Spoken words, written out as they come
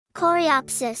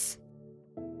Coreopsis.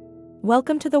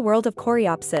 Welcome to the world of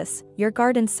Coreopsis, your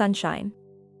garden's sunshine.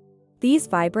 These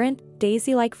vibrant,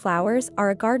 daisy-like flowers are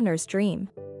a gardener's dream.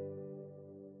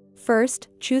 First,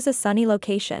 choose a sunny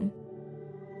location.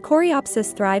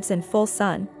 Coreopsis thrives in full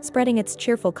sun, spreading its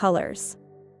cheerful colors.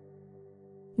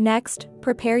 Next,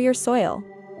 prepare your soil.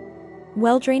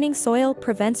 Well-draining soil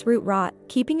prevents root rot,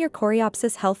 keeping your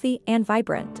Coreopsis healthy and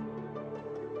vibrant.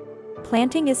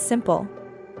 Planting is simple.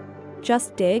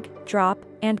 Just dig, drop,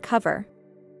 and cover.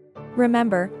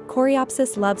 Remember,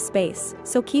 Coreopsis loves space,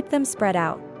 so keep them spread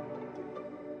out.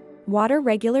 Water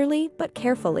regularly but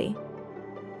carefully.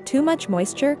 Too much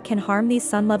moisture can harm these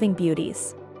sun-loving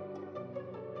beauties.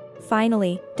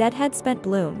 Finally, deadhead spent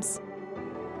blooms.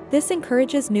 This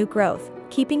encourages new growth,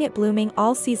 keeping it blooming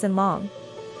all season long.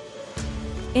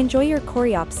 Enjoy your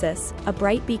Coreopsis, a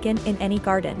bright beacon in any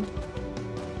garden.